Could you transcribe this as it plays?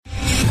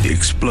the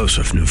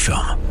explosive new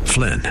film,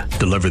 Flynn,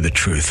 deliver the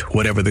truth,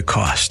 whatever the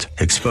cost,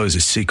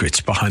 exposes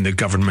secrets behind the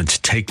government's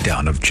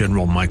takedown of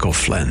General Michael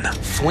Flynn.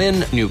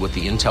 Flynn knew what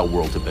the intel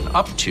world had been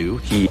up to.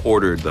 He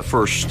ordered the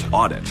first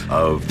audit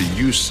of the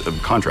use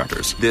of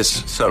contractors.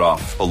 This set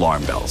off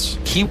alarm bells.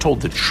 He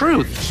told the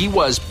truth. He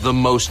was the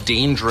most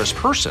dangerous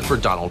person for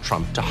Donald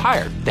Trump to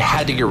hire. They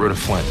had to get rid of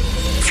Flynn.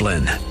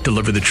 Flynn,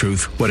 deliver the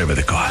truth, whatever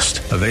the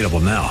cost. Available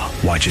now.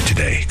 Watch it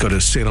today. Go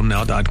to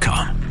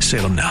salemnow.com.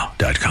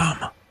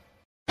 salemnow.com.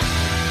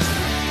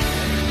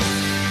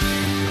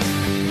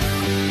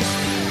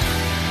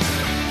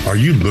 Are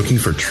you looking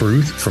for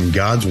truth from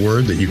God's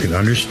Word that you can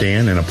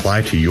understand and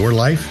apply to your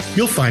life?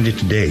 You'll find it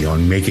today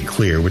on Make It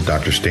Clear with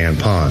Dr. Stan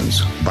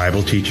Pons,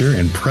 Bible teacher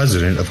and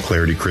president of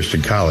Clarity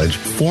Christian College,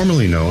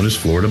 formerly known as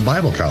Florida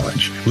Bible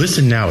College.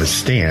 Listen now as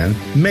Stan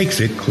makes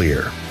it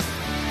clear.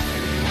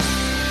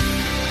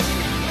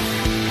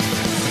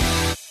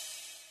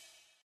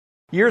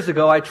 Years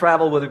ago, I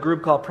traveled with a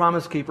group called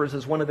Promise Keepers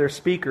as one of their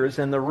speakers,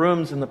 and the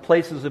rooms and the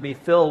places would be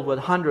filled with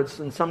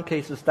hundreds, in some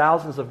cases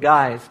thousands of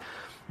guys.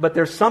 But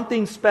there's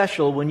something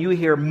special when you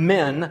hear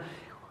men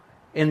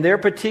in their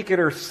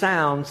particular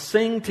sound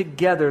sing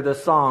together the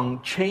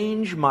song,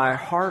 Change My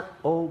Heart,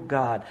 O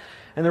God.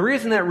 And the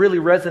reason that really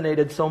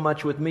resonated so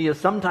much with me is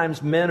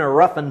sometimes men are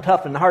rough and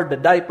tough and hard to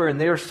diaper and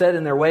they're set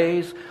in their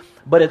ways.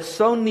 But it's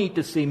so neat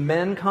to see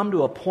men come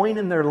to a point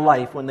in their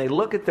life when they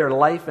look at their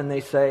life and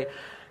they say,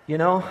 you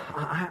know,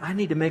 I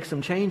need to make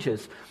some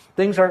changes.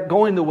 Things aren't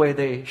going the way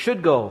they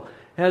should go,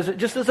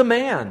 just as a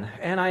man.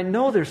 And I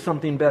know there's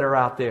something better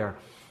out there.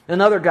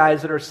 And other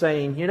guys that are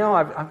saying, you know,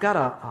 I've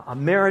got a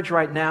marriage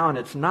right now and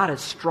it's not as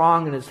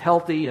strong and as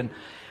healthy. And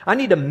I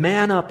need to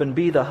man up and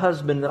be the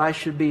husband that I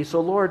should be.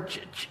 So Lord,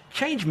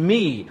 change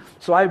me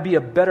so I'd be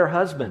a better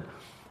husband.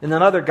 And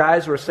then other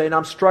guys were saying,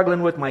 I'm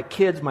struggling with my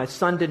kids. My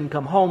son didn't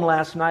come home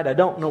last night. I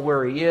don't know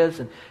where he is.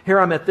 And here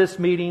I'm at this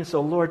meeting.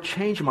 So Lord,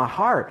 change my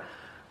heart.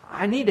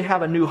 I need to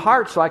have a new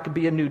heart so I could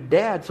be a new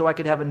dad, so I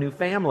could have a new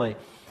family.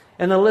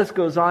 And the list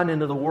goes on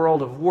into the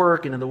world of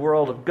work and in the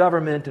world of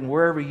government and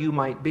wherever you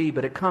might be,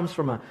 but it comes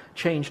from a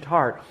changed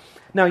heart.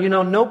 Now, you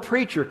know, no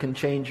preacher can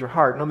change your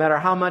heart. No matter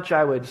how much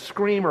I would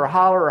scream or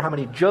holler or how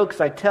many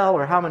jokes I tell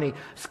or how many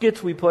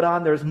skits we put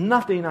on, there's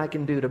nothing I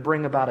can do to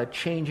bring about a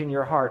change in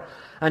your heart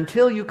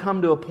until you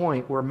come to a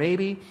point where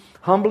maybe,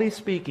 humbly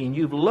speaking,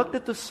 you've looked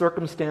at the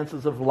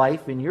circumstances of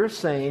life and you're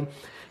saying,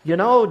 you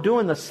know,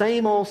 doing the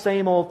same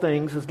old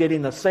things is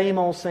getting the same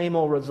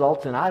old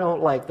results, and I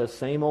don't like the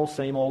same old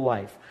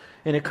life.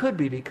 And it could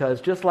be because,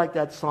 just like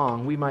that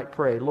song, we might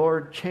pray,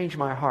 Lord, change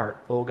my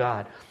heart, O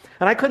God.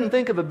 And I couldn't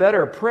think of a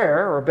better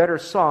prayer or a better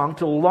song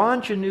to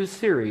launch a new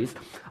series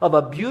of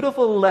a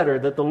beautiful letter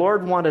that the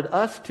Lord wanted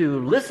us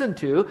to listen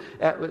to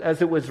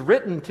as it was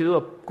written to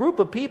a group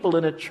of people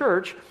in a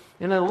church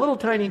in a little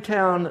tiny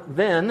town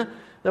then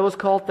that was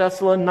called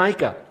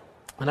Thessalonica.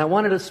 And I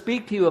wanted to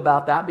speak to you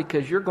about that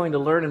because you're going to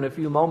learn in a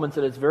few moments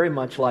that it's very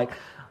much like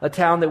a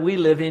town that we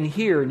live in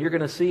here. And you're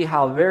going to see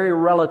how very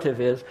relative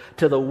is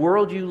to the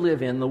world you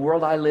live in, the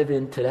world I live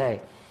in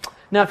today.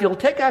 Now, if you'll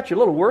take out your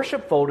little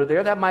worship folder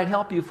there, that might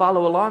help you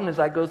follow along as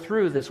I go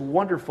through this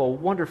wonderful,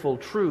 wonderful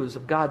truths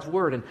of God's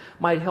Word and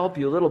might help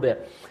you a little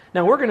bit.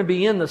 Now, we're going to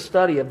be in the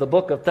study of the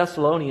book of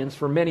Thessalonians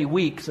for many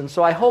weeks, and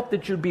so I hope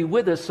that you'd be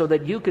with us so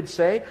that you could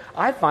say,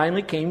 I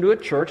finally came to a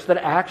church that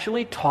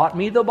actually taught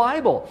me the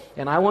Bible,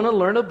 and I want to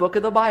learn a book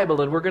of the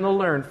Bible, and we're going to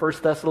learn 1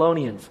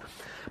 Thessalonians.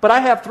 But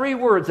I have 3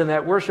 words in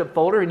that worship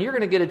folder, and you're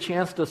going to get a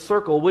chance to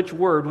circle which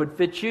word would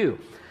fit you.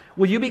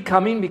 Will you be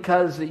coming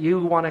because you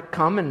want to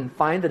come and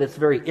find that it's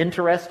very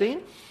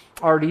interesting?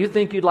 Or do you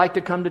think you'd like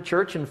to come to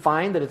church and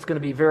find that it's going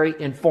to be very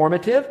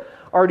informative?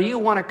 Or do you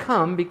want to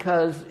come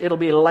because it'll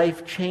be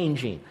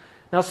life-changing?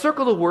 Now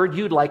circle the word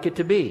you'd like it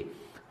to be.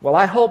 Well,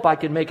 I hope I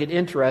can make it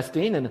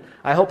interesting, and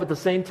I hope at the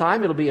same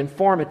time it'll be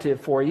informative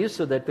for you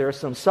so that there's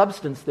some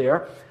substance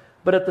there.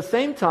 But at the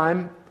same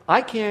time,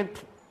 I can't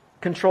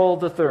control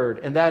the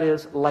third, and that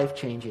is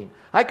life-changing.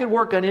 I could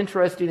work on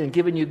interesting and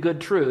giving you good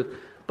truth,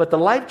 but the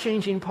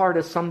life-changing part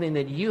is something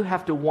that you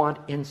have to want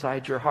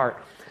inside your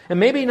heart. And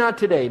maybe not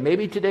today.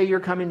 Maybe today you're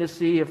coming to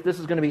see if this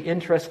is going to be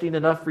interesting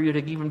enough for you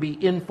to even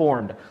be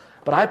informed.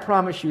 But I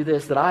promise you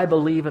this, that I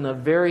believe in a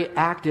very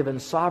active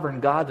and sovereign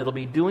God that will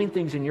be doing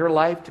things in your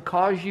life to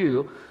cause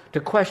you to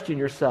question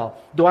yourself.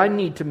 Do I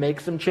need to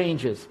make some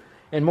changes?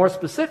 And more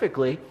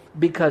specifically,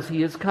 because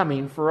He is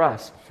coming for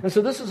us. And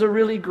so this is a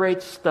really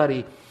great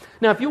study.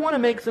 Now, if you want to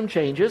make some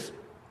changes,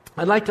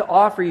 I'd like to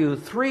offer you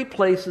 3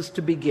 places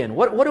to begin.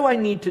 What do I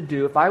need to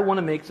do if I want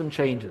to make some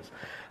changes?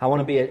 I want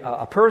to be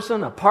a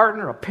person, a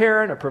partner, a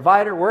parent, a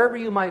provider, wherever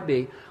you might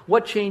be.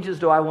 What changes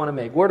do I want to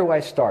make? Where do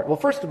I start? Well,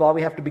 first of all,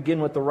 we have to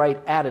begin with the right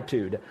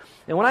attitude.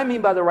 And what I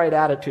mean by the right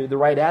attitude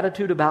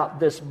about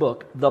this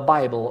book, the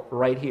Bible,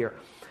 right here.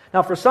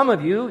 Now, for some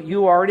of you,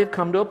 you already have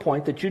come to a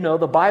point that you know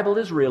the Bible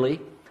is really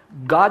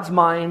God's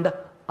mind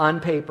on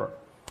paper.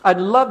 I'd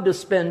love to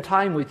spend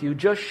time with you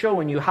just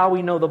showing you how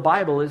we know the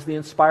Bible is the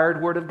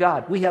inspired Word of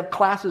God. We have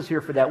classes here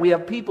for that. We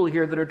have people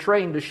here that are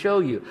trained to show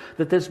you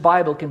that this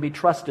Bible can be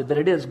trusted, that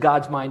it is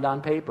God's mind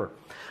on paper.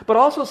 But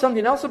also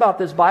something else about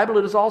this Bible,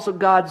 it is also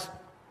God's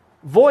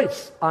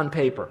voice on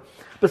paper.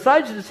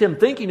 Besides just Him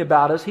thinking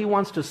about us, He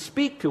wants to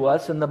speak to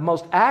us, and the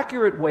most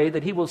accurate way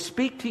that He will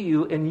speak to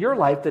you in your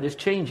life that is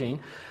changing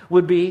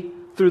would be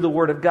through the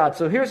Word of God.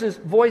 So here's His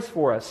voice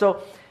for us.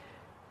 So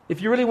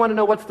if you really want to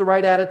know what's the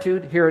right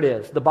attitude, here it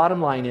is. The bottom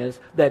line is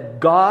that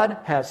God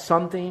has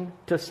something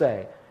to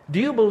say. Do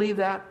you believe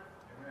that?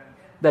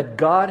 That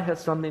God has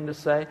something to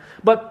say?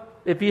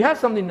 But if He has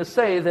something to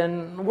say,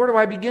 then where do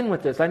I begin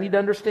with this? I need to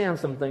understand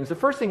some things. The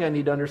first thing I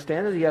need to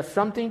understand is He has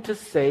something to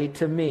say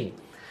to me.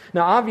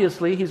 Now,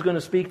 obviously, He's going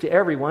to speak to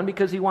everyone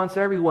because He wants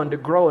everyone to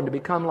grow and to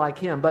become like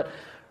Him. But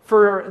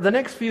for the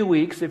next few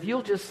weeks, if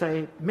you'll just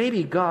say,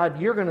 maybe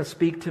God, you're going to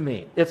speak to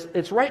me.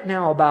 It's right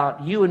now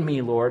about you and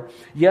me, Lord.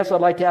 Yes,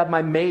 I'd like to have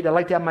my mate. I'd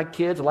like to have my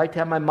kids. I'd like to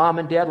have my mom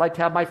and dad. I'd like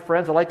to have my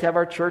friends. I'd like to have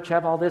our church,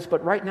 have all this.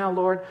 But right now,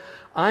 Lord,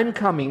 I'm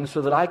coming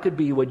so that I could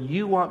be what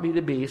you want me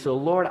to be. So,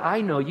 Lord,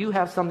 I know you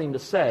have something to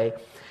say,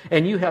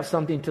 and you have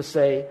something to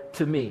say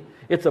to me.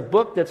 It's a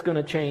book that's going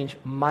to change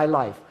my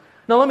life.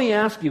 Now, let me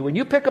ask you, when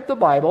you pick up the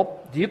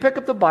Bible, do you pick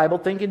up the Bible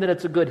thinking that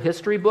it's a good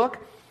history book?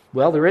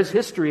 Well, there is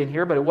history in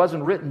here, but it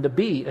wasn't written to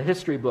be a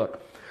history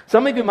book.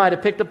 Some of you might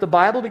have picked up the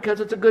Bible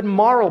because it's a good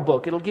moral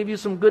book. It'll give you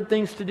some good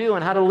things to do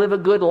and how to live a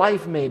good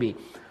life, maybe.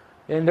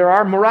 And there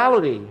are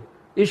morality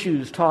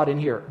issues taught in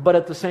here. But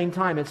at the same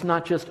time, it's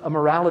not just a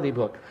morality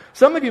book.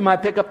 Some of you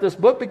might pick up this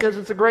book because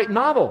it's a great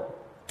novel.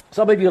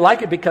 Some of you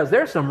like it because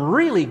there's some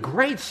really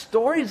great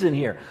stories in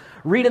here.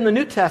 Read in the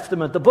New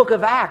Testament, the book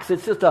of Acts.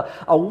 It's just a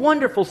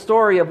wonderful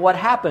story of what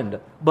happened,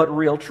 but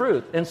real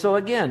truth. And so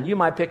again, you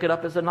might pick it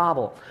up as a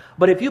novel.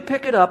 But if you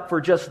pick it up for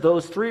just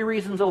those three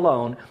reasons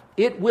alone,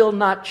 it will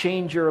not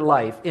change your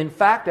life. In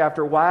fact,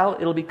 after a while,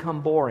 it'll become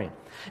boring.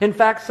 In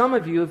fact, some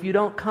of you, if you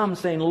don't come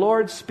saying,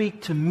 Lord,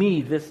 speak to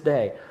me this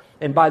day,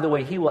 and by the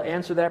way, He will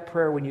answer that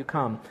prayer when you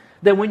come,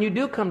 then when you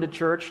do come to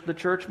church, the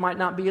church might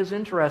not be as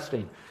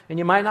interesting. And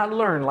you might not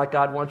learn like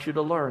God wants you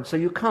to learn. So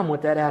you come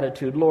with that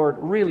attitude, Lord,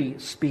 really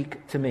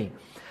speak to me.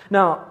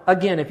 Now,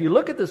 again, if you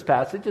look at this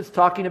passage, it's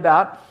talking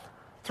about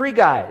three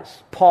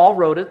guys. Paul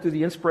wrote it through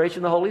the inspiration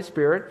of the Holy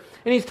Spirit.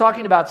 And he's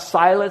talking about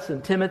Silas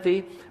and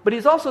Timothy. But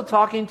he's also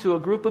talking to a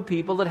group of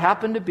people that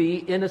happen to be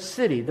in a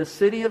city, the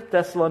city of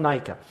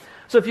Thessalonica.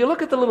 So if you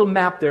look at the little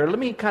map there, let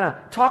me kind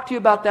of talk to you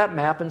about that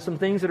map and some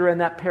things that are in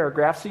that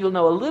paragraph so you'll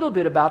know a little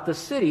bit about the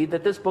city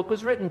that this book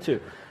was written to.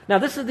 Now,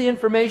 this is the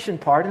information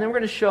part, and then we're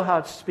going to show how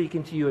it's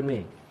speaking to you and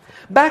me.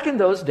 Back in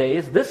those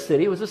days, this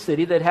city was a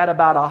city that had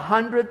about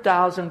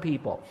 100,000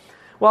 people.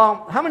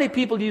 Well, how many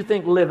people do you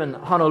think live in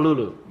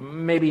Honolulu?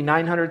 Maybe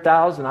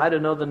 900,000. I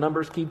don't know. The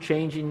numbers keep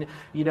changing,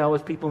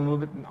 as people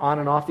move on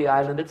and off the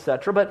island,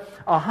 etc. But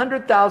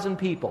 100,000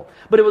 people.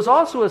 But it was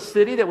also a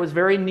city that was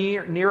very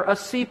near a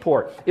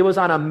seaport. It was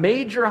on a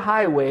major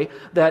highway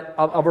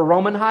of a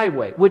Roman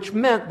highway, which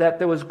meant that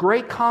there was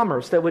great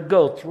commerce that would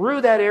go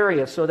through that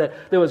area so that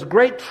there was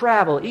great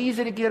travel,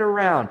 easy to get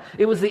around.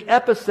 It was the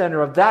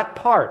epicenter of that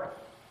part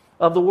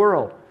of the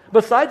world.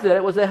 Besides that,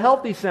 it was a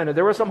healthy center.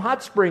 There were some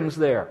hot springs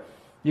there.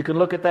 You can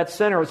look at that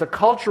center. It was a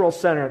cultural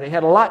center. They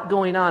had a lot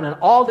going on, and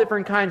all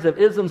different kinds of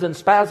isms and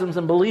spasms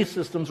and belief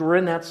systems were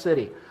in that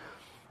city.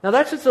 Now,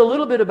 that's just a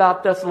little bit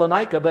about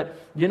Thessalonica, but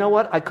you know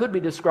what? I could be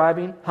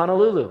describing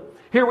Honolulu.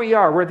 Here we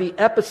are. We're the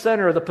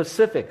epicenter of the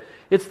Pacific.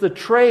 It's the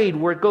trade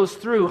where it goes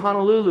through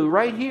Honolulu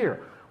right here.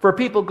 For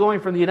people going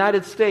from the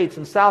United States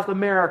and South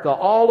America,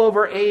 all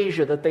over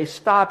Asia, that they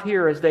stop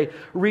here as they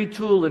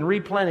retool and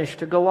replenish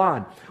to go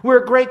on.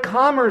 We're a great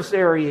commerce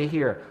area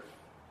here.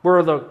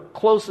 We're the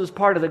closest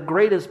part of the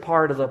greatest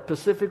part of the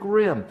Pacific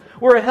Rim.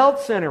 We're a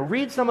health center.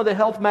 Read some of the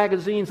health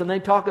magazines and they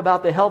talk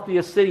about the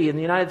healthiest city in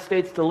the United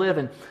States to live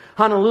in.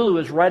 Honolulu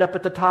is right up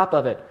at the top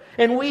of it.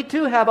 And we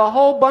too have a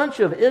whole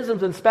bunch of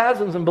isms and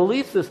spasms and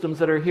belief systems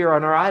that are here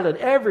on our island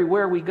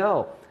everywhere we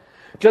go.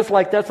 Just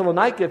like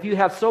Thessalonica, if you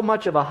have so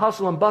much of a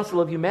hustle and bustle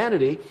of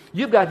humanity,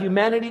 you've got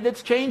humanity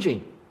that's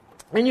changing.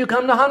 And you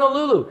come to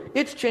Honolulu,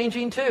 it's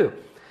changing too.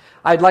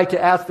 I'd like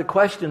to ask the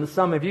question to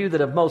some of you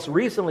that have most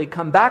recently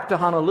come back to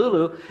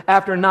Honolulu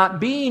after not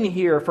being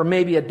here for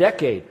maybe a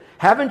decade.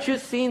 Haven't you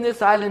seen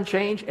this island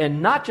change?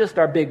 And not just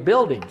our big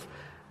buildings.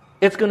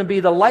 It's going to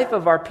be the life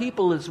of our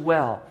people as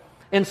well.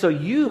 And so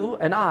you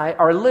and I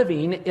are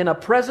living in a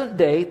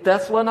present-day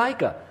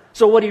Thessalonica.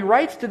 So what he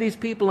writes to these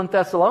people in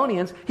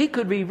Thessalonians, he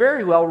could be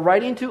very well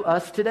writing to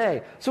us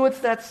today. So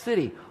it's that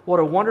city. What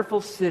a wonderful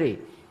city.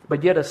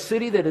 But yet a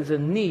city that is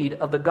in need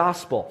of the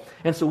gospel.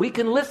 And so we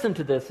can listen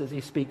to this as he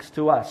speaks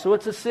to us. So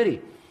it's a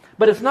city.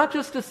 But it's not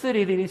just a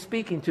city that he's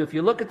speaking to. If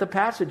you look at the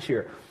passage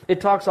here,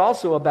 it talks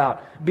also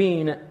about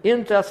being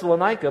in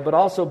Thessalonica, but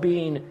also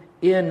being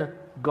in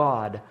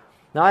God.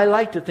 Now, I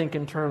like to think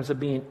in terms of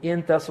being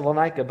in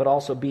Thessalonica, but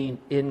also being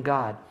in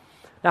God.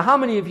 Now, how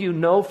many of you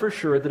know for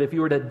sure that if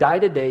you were to die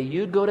today,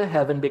 you'd go to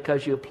heaven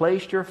because you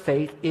placed your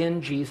faith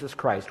in Jesus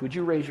Christ? Would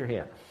you raise your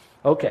hand?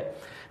 Okay.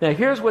 Now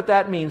here's what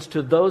that means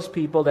to those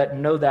people that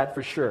know that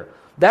for sure.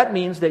 That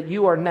means that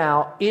you are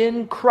now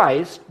in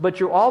Christ, but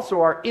you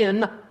also are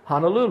in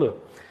Honolulu.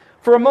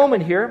 For a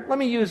moment here, let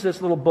me use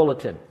this little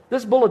bulletin.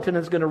 This bulletin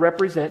is going to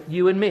represent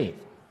you and me.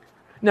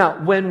 Now,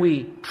 when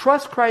we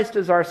trust Christ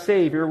as our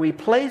Savior, we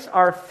place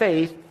our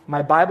faith,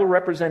 my Bible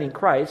representing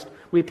Christ,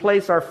 we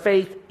place our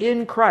faith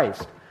in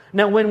Christ.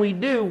 Now, when we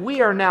do,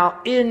 we are now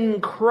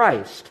in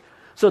Christ.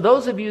 So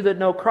those of you that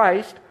know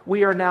Christ,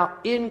 we are now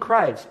in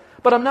Christ.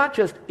 But I'm not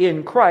just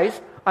in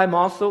Christ, I'm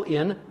also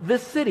in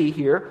this city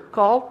here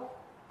called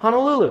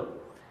Honolulu.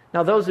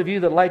 Now, those of you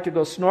that like to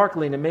go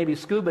snorkeling and maybe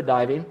scuba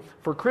diving,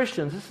 for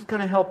Christians, this is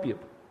going to help you.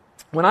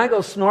 When I go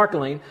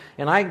snorkeling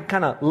and I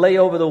kind of lay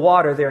over the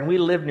water there, and we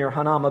live near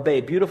Hanauma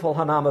Bay, beautiful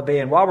Hanauma Bay,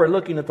 and while we're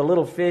looking at the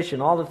little fish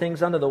and all the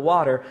things under the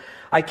water,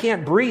 I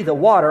can't breathe the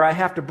water, I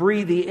have to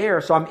breathe the air.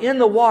 So I'm in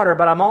the water,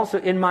 but I'm also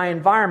in my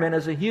environment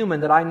as a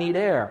human that I need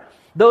air.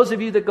 Those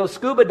of you that go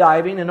scuba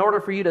diving, in order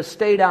for you to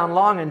stay down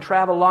long and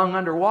travel long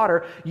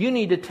underwater, you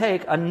need to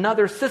take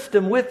another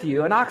system with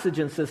you, an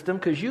oxygen system,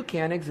 because you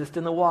can't exist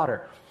in the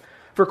water.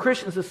 For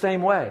Christians, the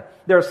same way.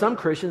 There are some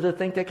Christians that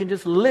think they can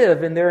just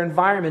live in their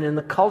environment, in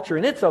the culture,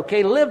 and it's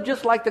okay, live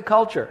just like the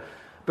culture.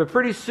 But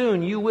pretty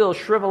soon you will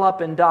shrivel up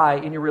and die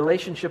in your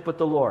relationship with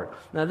the Lord.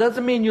 Now, that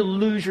doesn't mean you'll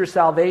lose your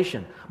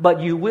salvation,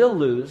 but you will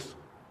lose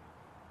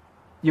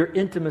your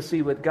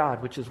intimacy with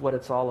God, which is what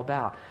it's all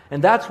about.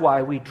 And that's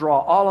why we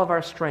draw all of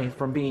our strength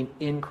from being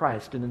in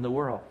Christ and in the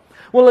world.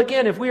 Well,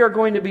 again, if we are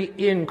going to be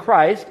in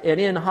Christ and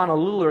in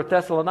Honolulu or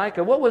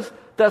Thessalonica, what was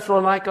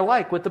Thessalonica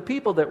like with the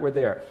people that were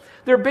there?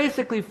 There are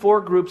basically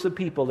 4 groups of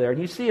people there,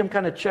 and you see them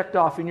kind of checked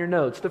off in your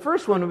notes. The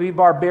first one would be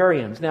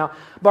barbarians. Now,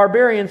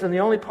 barbarians, and the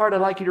only part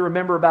I'd like you to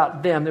remember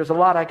about them, there's a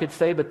lot I could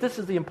say, but this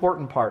is the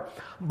important part.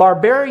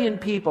 Barbarian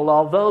people,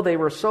 although they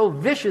were so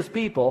vicious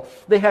people,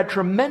 they had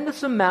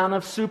tremendous amount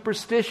of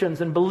superstitions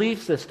and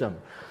belief system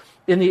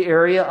in the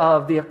area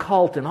of the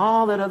occult and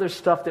all that other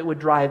stuff that would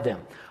drive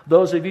them.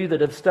 Those of you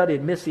that have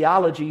studied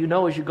missiology, you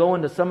know as you go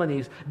into some of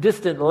these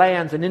distant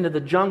lands and into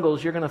the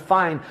jungles, you're going to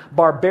find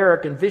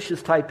barbaric and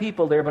vicious type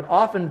people there. But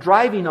often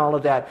driving all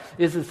of that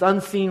is this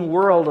unseen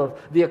world of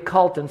the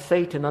occult and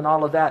Satan and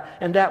all of that.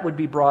 And that would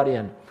be brought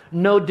in.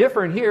 No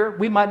different here.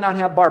 We might not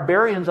have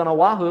barbarians on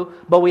Oahu,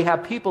 but we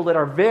have people that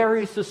are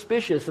very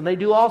suspicious. And they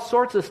do all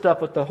sorts of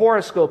stuff with the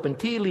horoscope and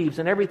tea leaves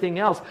and everything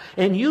else.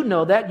 And you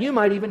know that. You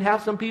might even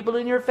have some people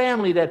in your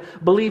family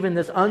that believe in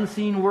this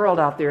unseen world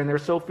out there, and they're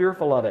so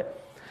fearful of it.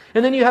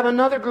 And then you have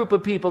another group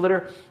of people that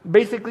are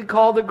basically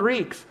called the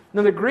Greeks.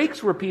 Now, the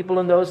Greeks were people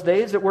in those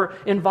days that were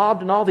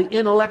involved in all the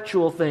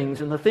intellectual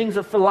things and the things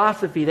of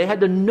philosophy. They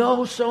had to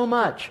know so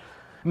much.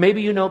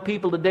 Maybe you know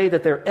people today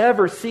that they're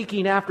ever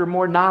seeking after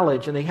more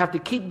knowledge, and they have to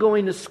keep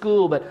going to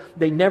school, but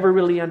they never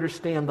really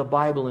understand the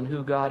Bible and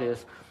who God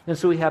is. And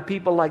so we have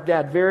people like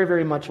that, very,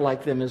 very much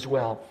like them as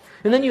well.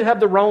 And then you have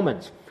the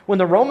Romans. When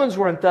the Romans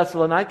were in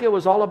Thessalonica, it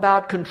was all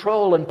about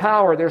control and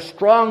power. They're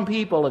strong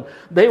people, and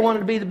they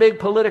wanted to be the big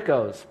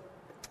politicos.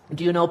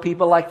 Do you know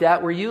people like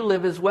that where you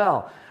live as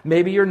well?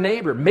 Maybe your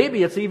neighbor.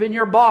 Maybe it's even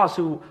your boss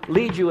who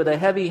leads you with a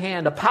heavy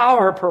hand, a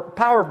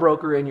power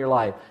broker in your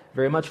life.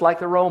 Very much like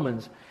the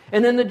Romans.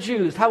 And then the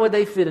Jews, how would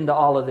they fit into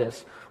all of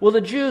this? Well,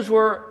 the Jews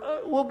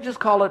were, we'll just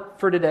call it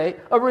for today,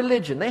 a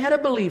religion. They had a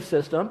belief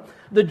system.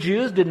 The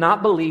Jews did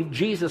not believe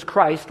Jesus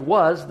Christ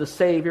was the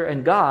Savior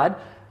and God,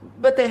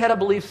 but they had a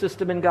belief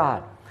system in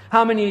God.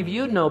 How many of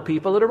you know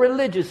people that are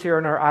religious here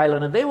on our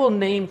island, and they will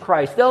name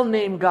Christ, they'll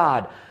name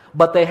God,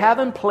 but they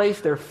haven't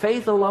placed their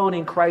faith alone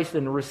in Christ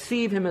and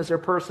receive Him as their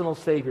personal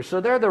Savior. So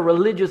they're the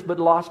religious but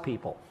lost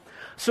people.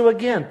 So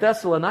again,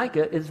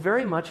 Thessalonica is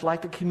very much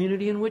like the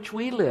community in which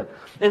we live.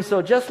 And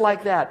so just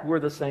like that, we're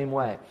the same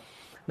way.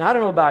 Now, I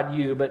don't know about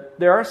you, but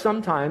there are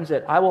some times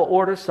that I will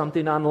order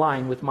something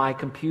online with my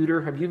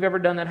computer. Have you ever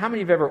done that? How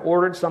many of you have ever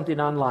ordered something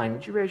online?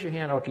 Would you raise your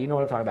hand? Okay, you know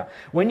what I'm talking about.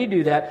 When you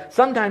do that,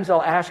 sometimes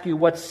I'll ask you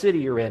what city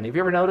you're in. Have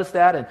you ever noticed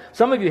that? And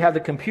some of you have the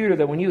computer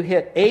that when you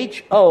hit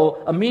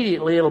H-O,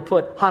 immediately it'll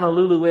put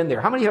Honolulu in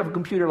there. How many of you have a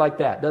computer like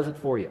that? Does it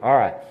for you? All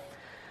right.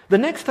 The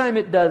next time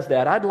it does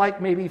that, I'd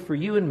like maybe for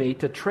you and me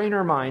to train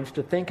our minds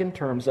to think in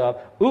terms of,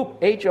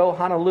 H-O,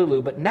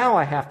 Honolulu, but now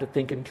I have to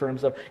think in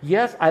terms of,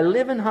 yes, I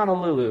live in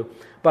Honolulu,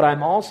 but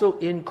I'm also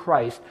in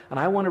Christ, and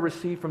I want to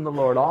receive from the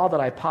Lord all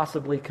that I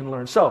possibly can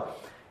learn. So,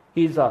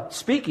 He's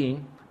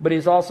speaking, but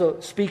He's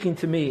also speaking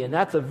to me, and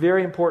that's a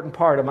very important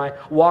part of my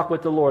walk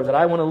with the Lord, that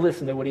I want to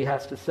listen to what He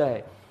has to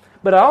say.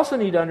 But I also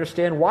need to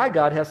understand why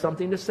God has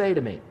something to say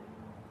to me.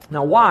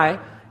 Now, why?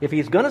 If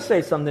He's going to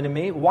say something to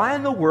me, why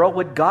in the world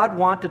would God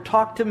want to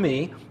talk to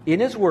me in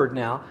His Word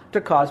now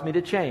to cause me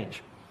to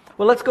change?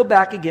 Well, let's go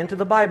back again to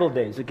the Bible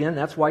days. Again,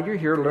 that's why you're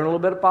here, to learn a little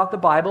bit about the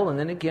Bible, and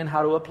then again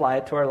how to apply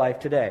it to our life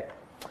today.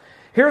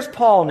 Here's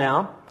Paul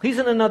now. He's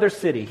in another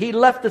city. He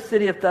left the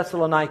city of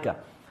Thessalonica.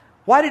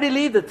 Why did he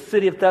leave the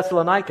city of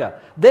Thessalonica?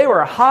 They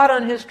were hot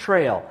on his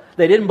trail.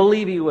 They didn't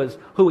believe he was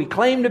who he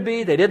claimed to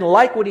be. They didn't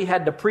like what he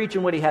had to preach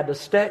and what he had to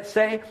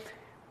say.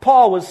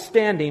 Paul was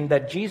standing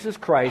that Jesus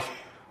Christ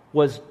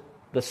was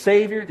the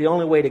Savior, the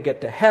only way to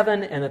get to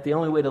heaven, and that the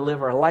only way to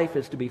live our life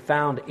is to be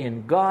found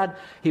in God.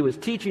 He was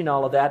teaching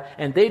all of that,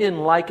 and they didn't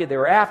like it. They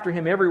were after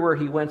him everywhere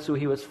he went, so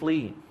he was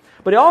fleeing.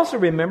 But he also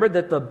remembered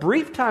that the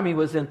brief time he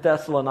was in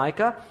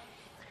Thessalonica,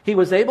 he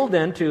was able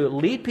then to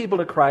lead people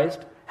to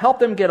Christ, help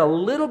them get a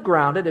little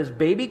grounded as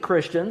baby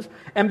Christians,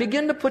 and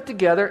begin to put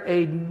together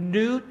a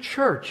new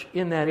church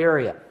in that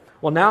area.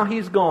 Well, now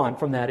he's gone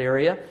from that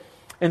area,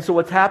 and so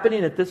what's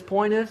happening at this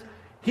point is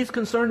he's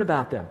concerned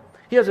about them.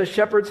 He has a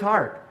shepherd's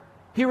heart.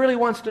 He really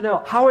wants to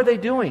know, how are they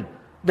doing?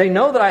 They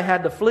know that I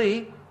had to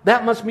flee.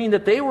 That must mean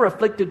that they were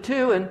afflicted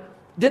too. And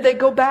did they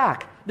go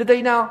back? Did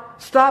they now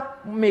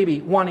stop maybe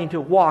wanting to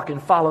walk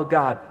and follow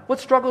God? What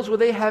struggles were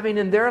they having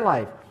in their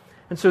life?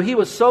 And so he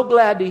was so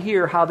glad to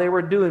hear how they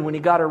were doing when he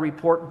got a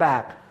report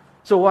back.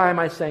 So why am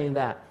I saying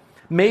that?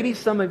 Maybe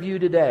some of you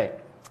today,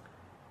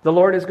 the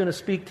Lord is going to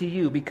speak to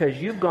you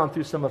because you've gone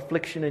through some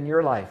affliction in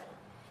your life.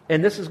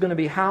 And this is going to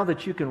be how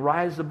that you can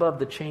rise above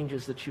the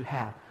changes that you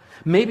have.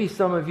 Maybe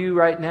some of you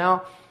right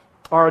now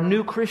are a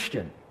new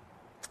Christian,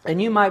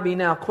 and you might be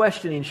now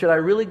questioning, should I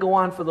really go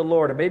on for the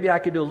Lord? Or maybe I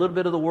could do a little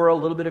bit of the world,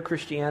 a little bit of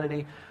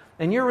Christianity,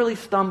 and you're really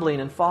stumbling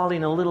and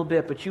falling a little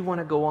bit, but you want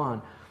to go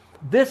on.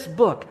 This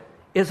book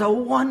is a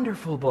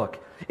wonderful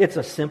book. It's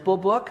a simple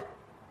book.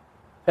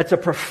 It's a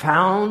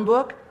profound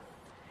book.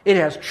 It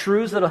has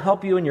truths that will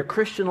help you in your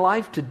Christian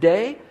life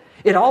today.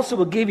 It also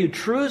will give you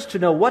truths to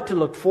know what to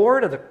look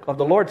forward of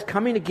the Lord's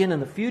coming again in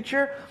the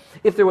future.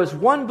 If there was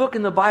one book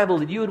in the Bible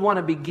that you would want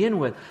to begin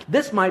with,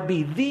 this might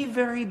be the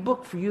very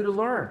book for you to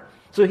learn.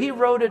 So he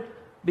wrote it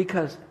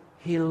because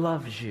he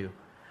loves you.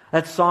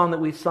 That song that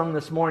we sung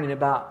this morning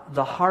about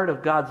the heart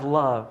of God's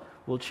love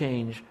will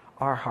change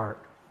our heart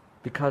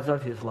because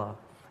of his love.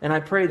 And I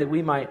pray that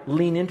we might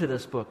lean into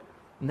this book.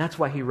 And that's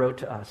why he wrote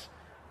to us,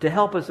 to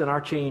help us in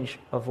our change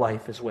of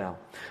life as well.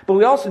 But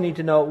we also need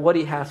to know what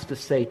he has to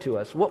say to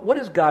us. What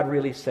is God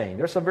really saying?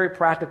 There's some very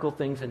practical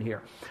things in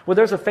here. Well,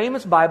 there's a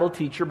famous Bible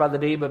teacher by the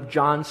name of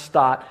John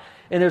Stott,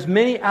 and there's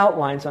many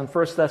outlines on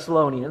 1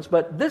 Thessalonians,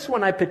 but this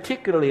one I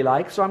particularly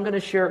like, so I'm going to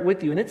share it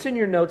with you, and it's in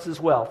your notes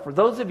as well. For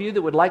those of you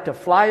that would like to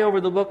fly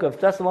over the book of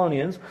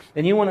Thessalonians,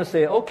 and you want to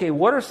say, okay,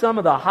 what are some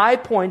of the high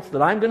points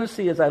that I'm going to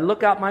see as I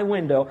look out my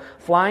window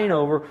flying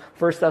over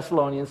 1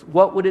 Thessalonians,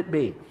 what would it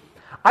be?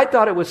 I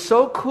thought it was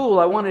so cool,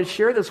 I wanted to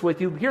share this with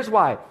you. Here's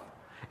why.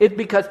 It's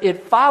because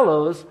it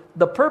follows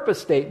the purpose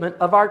statement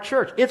of our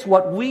church. It's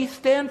what we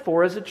stand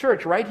for as a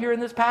church right here in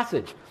this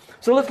passage.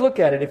 So let's look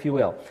at it, if you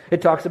will.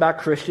 It talks about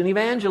Christian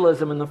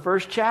evangelism in the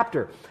first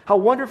chapter. How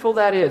wonderful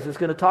that is. It's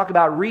going to talk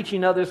about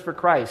reaching others for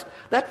Christ.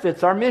 That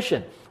fits our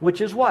mission, which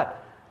is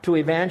what? To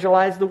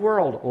evangelize the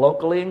world,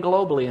 locally and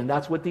globally. And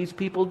that's what these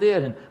people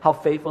did and how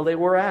faithful they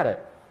were at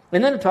it.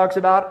 And then it talks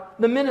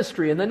about the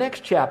ministry in the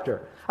next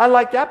chapter. I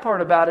like that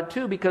part about it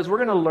too, because we're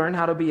going to learn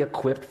how to be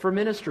equipped for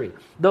ministry.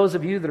 Those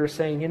of you that are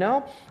saying,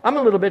 I'm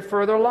a little bit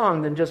further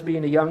along than just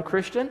being a young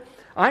Christian.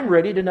 I'm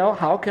ready to know,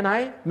 how can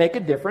I make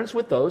a difference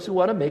with those who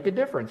want to make a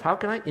difference? How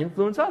can I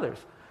influence others?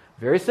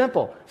 Very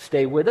simple.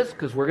 Stay with us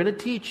because we're going to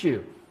teach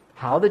you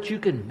how that you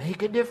can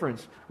make a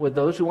difference with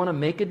those who want to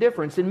make a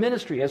difference in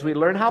ministry as we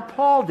learn how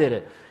Paul did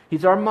it.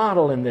 He's our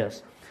model in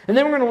this. And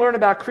then we're going to learn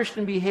about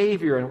Christian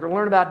behavior, and we're going to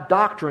learn about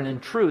doctrine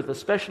and truth,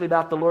 especially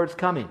about the Lord's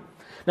coming.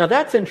 Now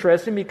that's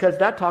interesting because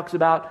that talks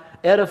about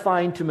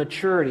edifying to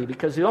maturity,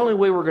 because the only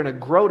way we're going to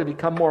grow to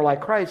become more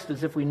like Christ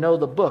is if we know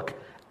the book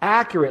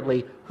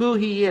accurately, who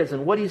he is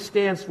and what he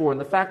stands for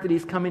and the fact that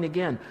he's coming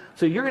again.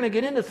 So you're going to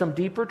get into some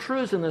deeper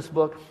truths in this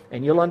book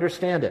and you'll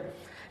understand it.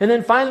 And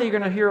then finally you're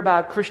going to hear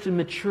about Christian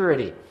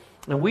maturity.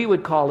 And we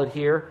would call it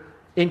here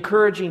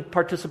encouraging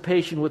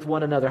participation with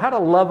one another, how to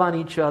love on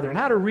each other and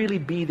how to really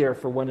be there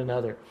for one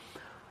another.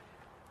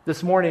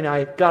 This morning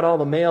I got all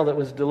the mail that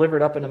was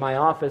delivered up into my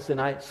office,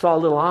 and I saw a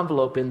little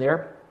envelope in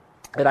there,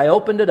 and I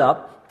opened it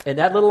up, and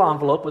that little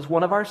envelope was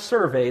one of our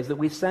surveys that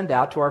we send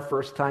out to our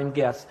first-time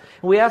guests.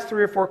 And we asked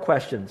 3 or 4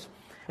 questions.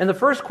 And the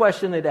first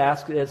question they'd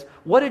ask is,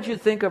 what did you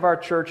think of our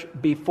church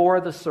before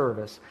the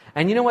service?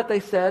 And you know what they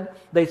said?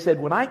 They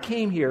said, when I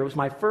came here, it was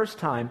my first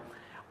time,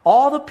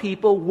 all the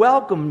people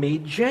welcomed me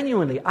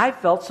genuinely. I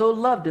felt so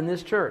loved in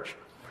this church.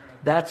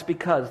 That's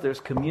because there's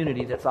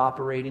community that's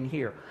operating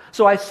here.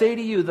 So I say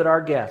to you that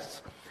our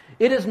guests,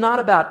 it is not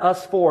about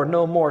us 4,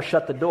 no more,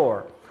 shut the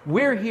door.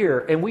 We're here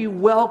and we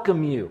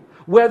welcome you.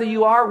 Whether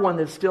you are one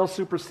that's still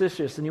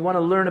superstitious and you want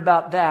to learn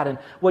about that and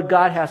what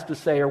God has to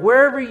say, or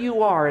wherever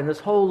you are in this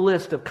whole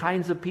list of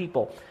kinds of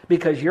people,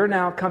 because you're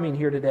now coming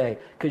here today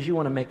because you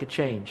want to make a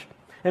change.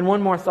 And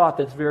one more thought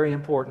that's very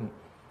important.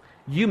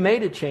 You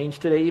made a change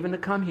today even to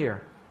come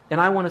here.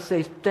 And I want to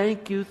say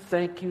thank you,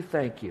 thank you,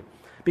 thank you.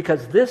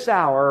 Because this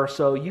hour or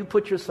so, you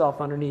put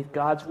yourself underneath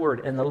God's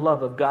word and the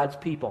love of God's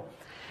people.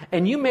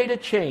 And you made a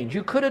change.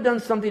 You could have done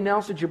something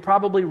else that you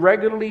probably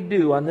regularly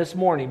do on this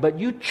morning, but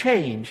you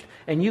changed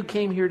and you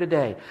came here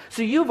today.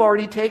 So you've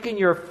already taken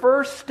your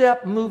first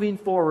step moving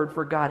forward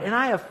for God. And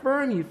I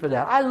affirm you for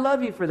that. I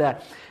love you for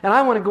that. And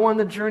I want to go on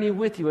the journey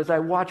with you as I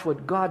watch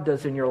what God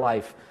does in your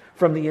life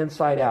from the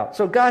inside out.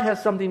 So God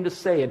has something to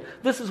say, and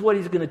this is what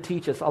He's going to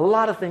teach us. A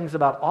lot of things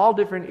about all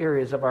different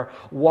areas of our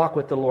walk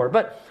with the Lord.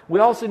 But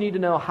we also need to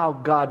know how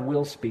God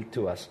will speak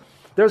to us.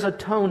 There's a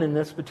tone in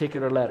this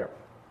particular letter.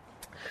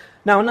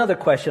 Now, another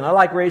question. I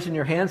like raising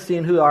your hand,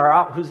 seeing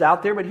who's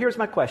out there, but here's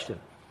my question.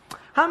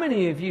 How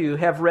many of you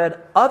have read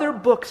other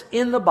books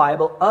in the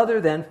Bible other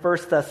than 1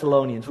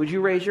 Thessalonians? Would you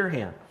raise your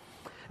hand?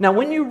 Now,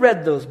 when you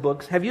read those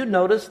books, have you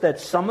noticed that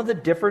some of the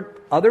different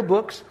other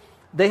books,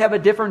 they have a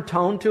different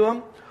tone to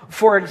them?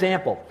 For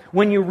example,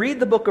 when you read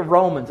the book of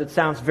Romans, it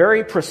sounds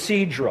very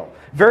procedural,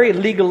 very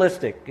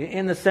legalistic,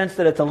 in the sense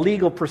that it's a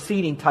legal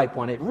proceeding type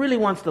one. It really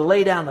wants to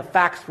lay down the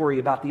facts for you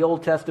about the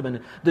Old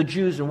Testament, the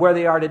Jews, and where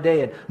they are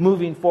today and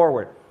moving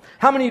forward.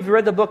 How many of you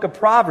read the book of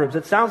Proverbs?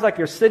 It sounds like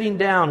you're sitting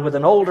down with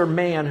an older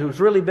man who's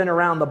really been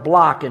around the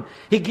block, and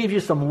he gives you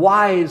some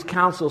wise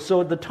counsel,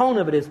 so the tone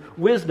of it is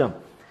wisdom.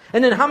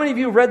 And then how many of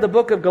you read the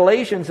book of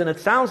Galatians, and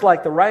it sounds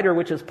like the writer,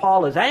 which is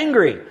Paul, is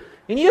angry?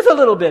 And he is a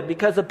little bit,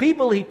 because the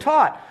people he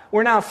taught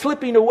were now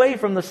slipping away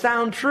from the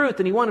sound truth,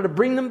 and he wanted to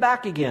bring them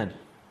back again.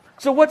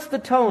 So what's the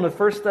tone of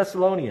 1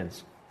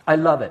 Thessalonians? I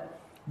love it.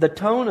 The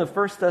tone of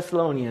 1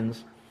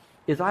 Thessalonians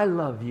is, I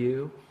love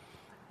you.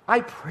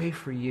 I pray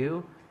for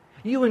you.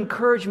 You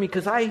encourage me,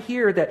 because I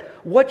hear that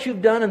what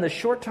you've done in the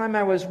short time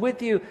I was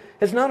with you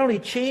has not only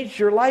changed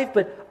your life,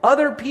 but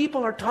other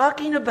people are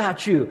talking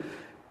about you.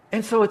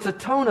 And so it's a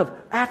tone of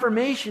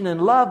affirmation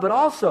and love, but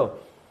also,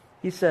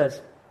 he says,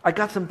 I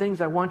got some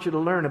things I want you to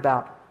learn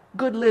about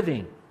good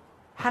living,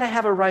 how to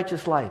have a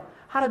righteous life,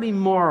 how to be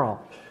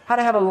moral, how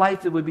to have a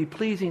life that would be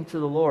pleasing to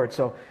the Lord.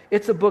 So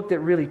it's a book that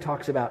really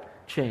talks about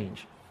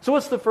change. So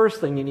what's the first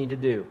thing you need to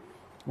do?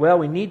 Well,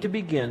 we need to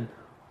begin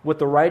with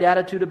the right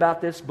attitude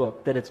about this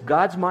book, that it's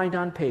God's mind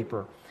on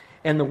paper,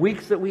 and the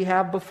weeks that we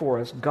have before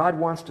us, God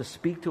wants to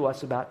speak to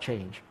us about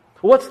change.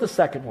 What's the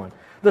second one?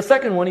 The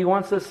second one, He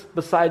wants us,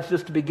 besides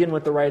just to begin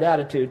with the right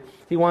attitude,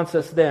 He wants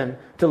us then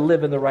to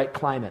live in the right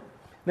climate.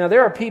 Now,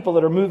 there are people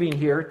that are moving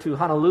here to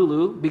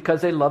Honolulu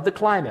because they love the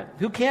climate.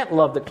 Who can't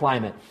love the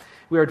climate?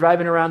 We were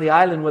driving around the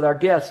island with our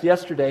guests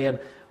yesterday, and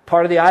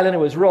part of the island, it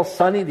was real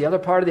sunny. The other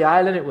part of the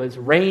island, it was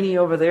rainy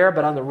over there,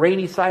 but on the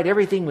rainy side,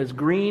 everything was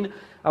green.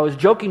 I was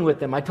joking with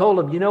them. I told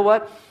them, you know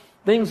what?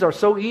 Things are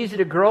so easy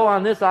to grow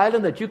on this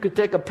island that you could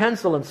take a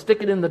pencil and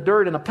stick it in the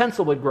dirt and a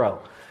pencil would grow.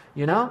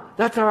 You know?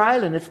 That's our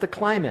island. It's the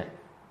climate.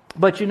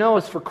 But you know,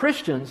 as for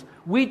Christians,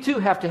 we too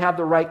have to have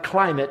the right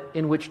climate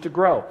in which to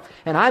grow.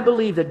 And I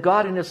believe that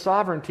God in His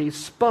sovereignty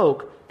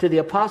spoke to the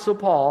Apostle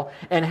Paul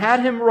and had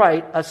him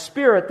write a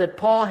spirit that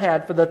Paul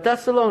had for the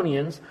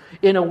Thessalonians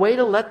in a way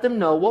to let them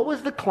know what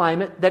was the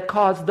climate that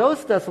caused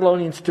those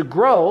Thessalonians to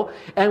grow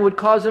and would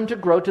cause them to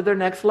grow to their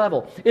next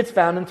level. It's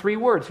found in 3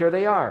 words. Here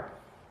they are.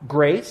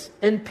 Grace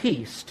and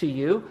peace to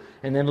you.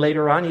 And then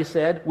later on he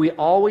said, we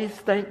always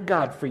thank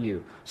God for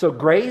you. So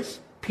grace,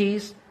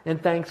 peace,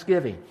 and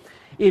thanksgiving.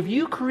 If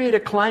you create a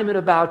climate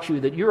about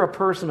you that you're a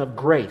person of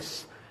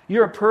grace,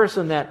 you're a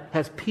person that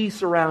has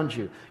peace around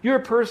you, you're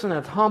a person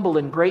that's humble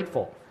and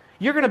grateful,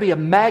 you're going to be a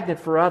magnet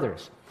for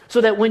others.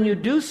 So that when you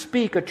do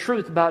speak a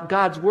truth about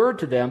God's Word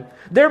to them,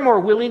 they're more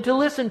willing to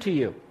listen to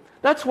you.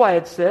 That's why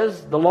it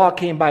says the law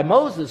came by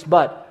Moses,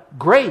 but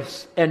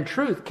grace and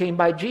truth came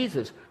by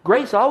Jesus.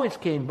 Grace always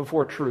came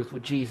before truth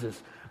with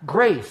Jesus.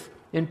 Grace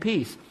and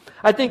peace.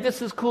 I think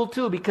this is cool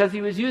too, because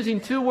he was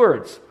using 2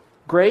 words.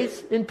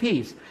 Grace and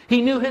peace.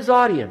 He knew his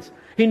audience.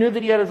 He knew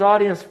that he had his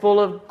audience full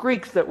of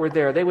Greeks that were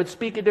there. They would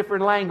speak a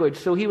different language,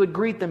 so he would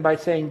greet them by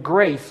saying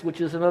grace,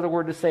 which is another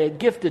word to say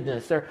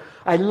giftedness, or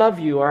I love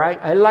you, or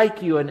I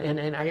like you,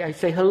 and I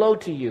say hello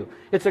to you.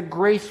 It's a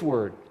grace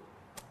word.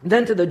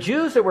 Then to the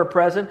Jews that were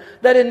present,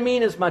 that didn't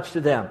mean as much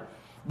to them.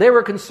 They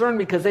were concerned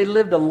because they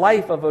lived a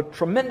life of a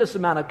tremendous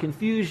amount of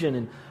confusion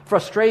and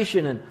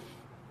frustration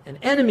and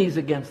enemies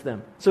against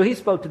them. So he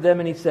spoke to them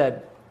and he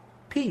said,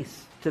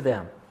 peace to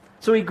them.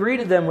 So he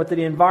greeted them with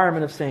the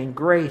environment of saying,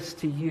 grace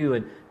to you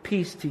and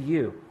peace to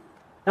you.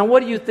 Now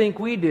what do you think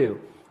we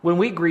do when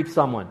we greet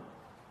someone?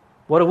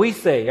 What do we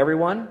say,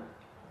 everyone?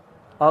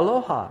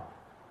 Aloha,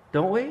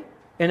 don't we?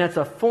 And it's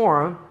a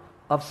form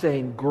of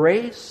saying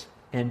grace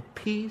and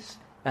peace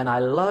and I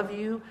love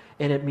you,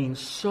 and it means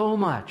so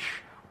much.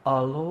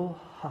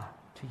 Aloha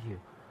to you.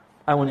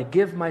 I want to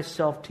give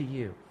myself to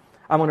you.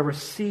 I want to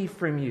receive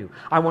from you.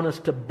 I want us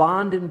to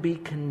bond and be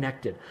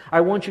connected.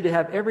 I want you to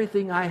have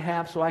everything I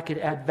have so I could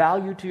add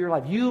value to your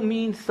life. You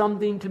mean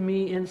something to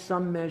me in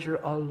some measure.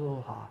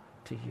 Aloha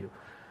to you.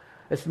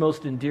 It's the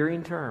most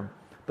endearing term.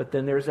 But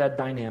then there's that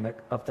dynamic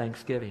of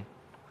thanksgiving.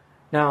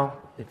 Now,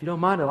 if you don't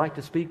mind, I'd like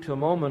to speak to a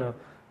moment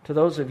to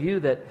those of you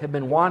that have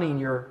been wanting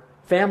your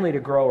family to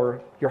grow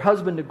or your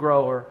husband to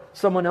grow or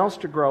someone else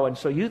to grow. And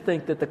so you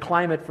think that the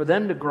climate for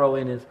them to grow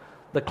in is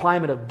the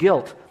climate of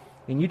guilt.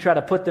 And you try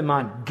to put them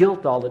on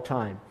guilt all the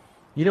time.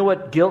 You know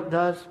what guilt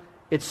does?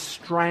 It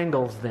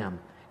strangles them.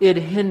 It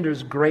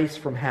hinders grace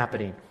from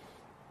happening.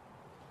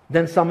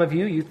 Then some of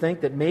you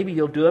think that maybe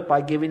you'll do it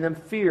by giving them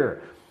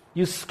fear.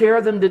 You scare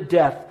them to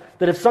death.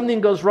 That if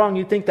something goes wrong,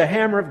 you think the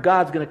hammer of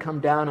God's going to come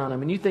down on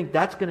them. And you think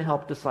that's going to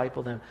help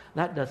disciple them.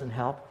 That doesn't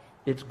help.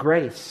 It's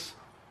grace.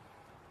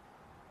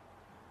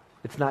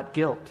 It's not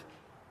guilt.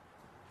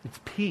 It's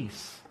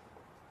peace.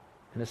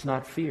 And it's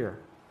not fear.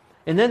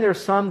 And then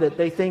there's some that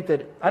they think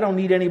that I don't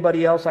need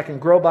anybody else. I can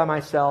grow by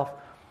myself.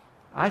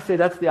 I say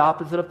that's the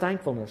opposite of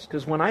thankfulness.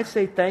 Because when I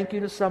say thank you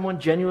to someone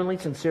genuinely,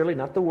 sincerely,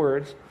 not the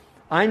words,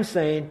 I'm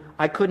saying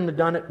I couldn't have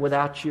done it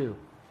without you.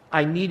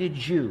 I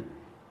needed you.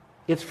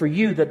 It's for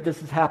you that this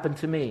has happened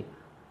to me.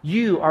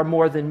 You are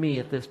more than me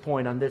at this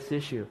point on this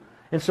issue.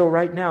 And so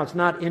right now, it's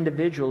not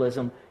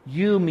individualism.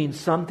 You mean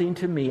something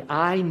to me.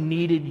 I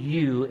needed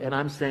you, and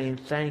I'm saying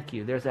thank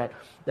you. There's that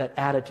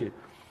attitude.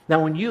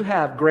 Now, when you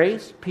have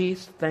grace,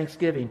 peace,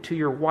 thanksgiving to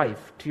your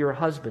wife, to your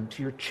husband,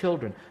 to your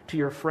children, to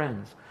your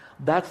friends,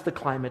 that's the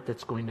climate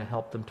that's going to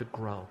help them to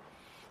grow.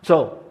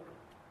 So,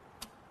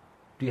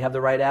 do you have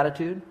the right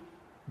attitude?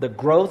 The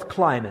growth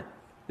climate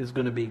is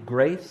going to be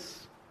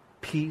grace,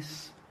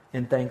 peace,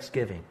 and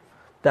thanksgiving.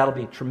 That'll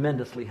be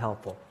tremendously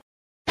helpful.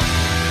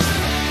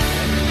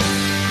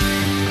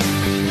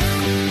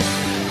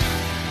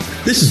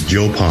 This is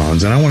Joe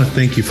Pons, and I want to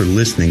thank you for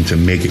listening to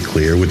Make It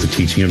Clear with the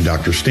teaching of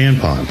Dr. Stan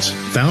Pons,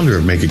 founder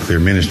of Make It Clear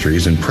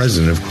Ministries and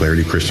president of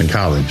Clarity Christian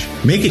College.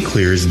 Make It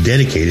Clear is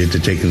dedicated to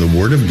taking the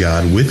Word of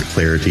God with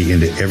clarity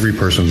into every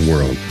person's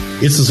world.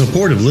 It's the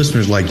support of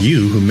listeners like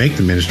you who make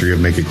the ministry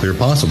of Make It Clear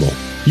possible.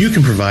 You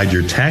can provide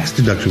your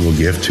tax-deductible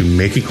gift to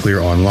Make It Clear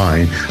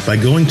online by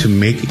going to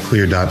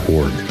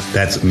makeitclear.org.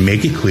 That's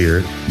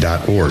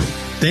makeitclear.org.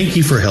 Thank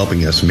you for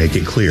helping us make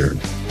it clear.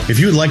 If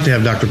you would like to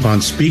have Dr.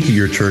 Pons speak at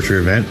your church or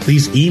event,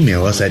 please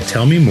email us at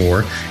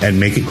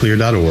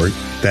tellmemore@makeitclear.org.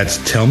 That's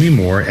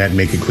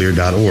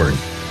tellmemore@makeitclear.org.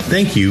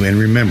 Thank you, and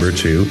remember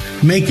to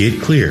make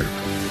it clear.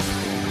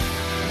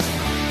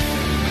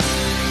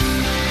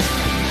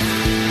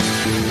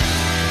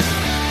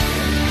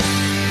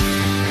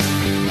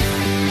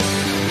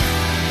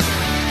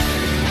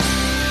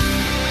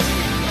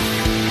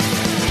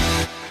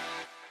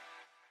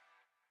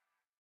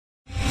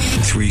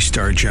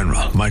 Three-star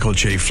General Michael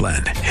J.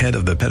 Flynn, head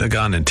of the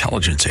Pentagon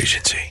Intelligence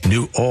Agency,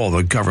 knew all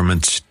the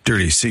government's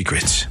dirty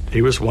secrets.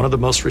 He was one of the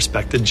most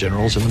respected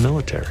generals in the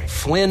military.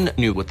 Flynn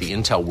knew what the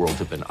intel world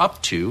had been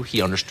up to.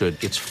 He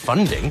understood its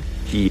funding.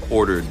 He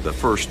ordered the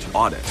first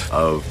audit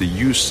of the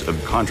use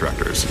of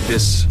contractors.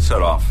 This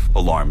set off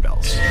alarm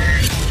bells.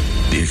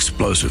 The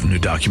explosive new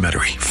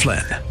documentary,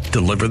 Flynn,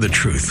 Deliver the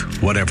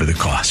Truth, Whatever the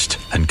Cost,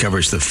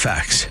 uncovers the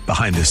facts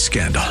behind this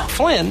scandal.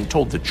 Flynn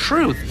told the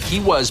truth. He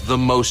was the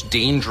most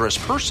dangerous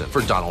person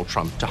for Donald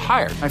Trump to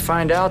hire. I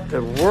find out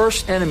the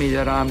worst enemy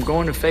that I'm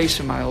going to face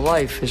in my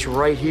life is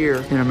right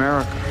here in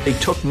America. They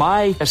took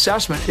my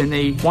assessment and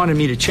they wanted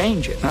me to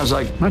change it. And I was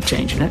like, I'm not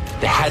changing it.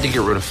 They had to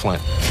get rid of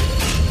Flynn.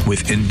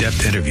 With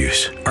in-depth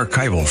interviews,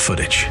 archival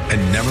footage,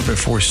 and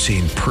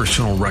never-before-seen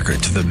personal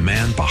records of the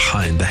man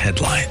behind the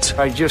headlines.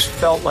 I just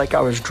felt like I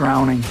was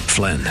drowning.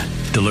 Flynn,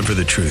 Deliver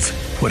the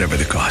Truth, Whatever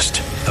the Cost.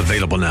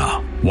 Available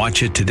now.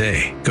 Watch it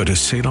today. Go to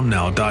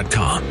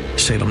salemnow.com.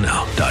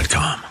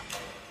 salemnow.com.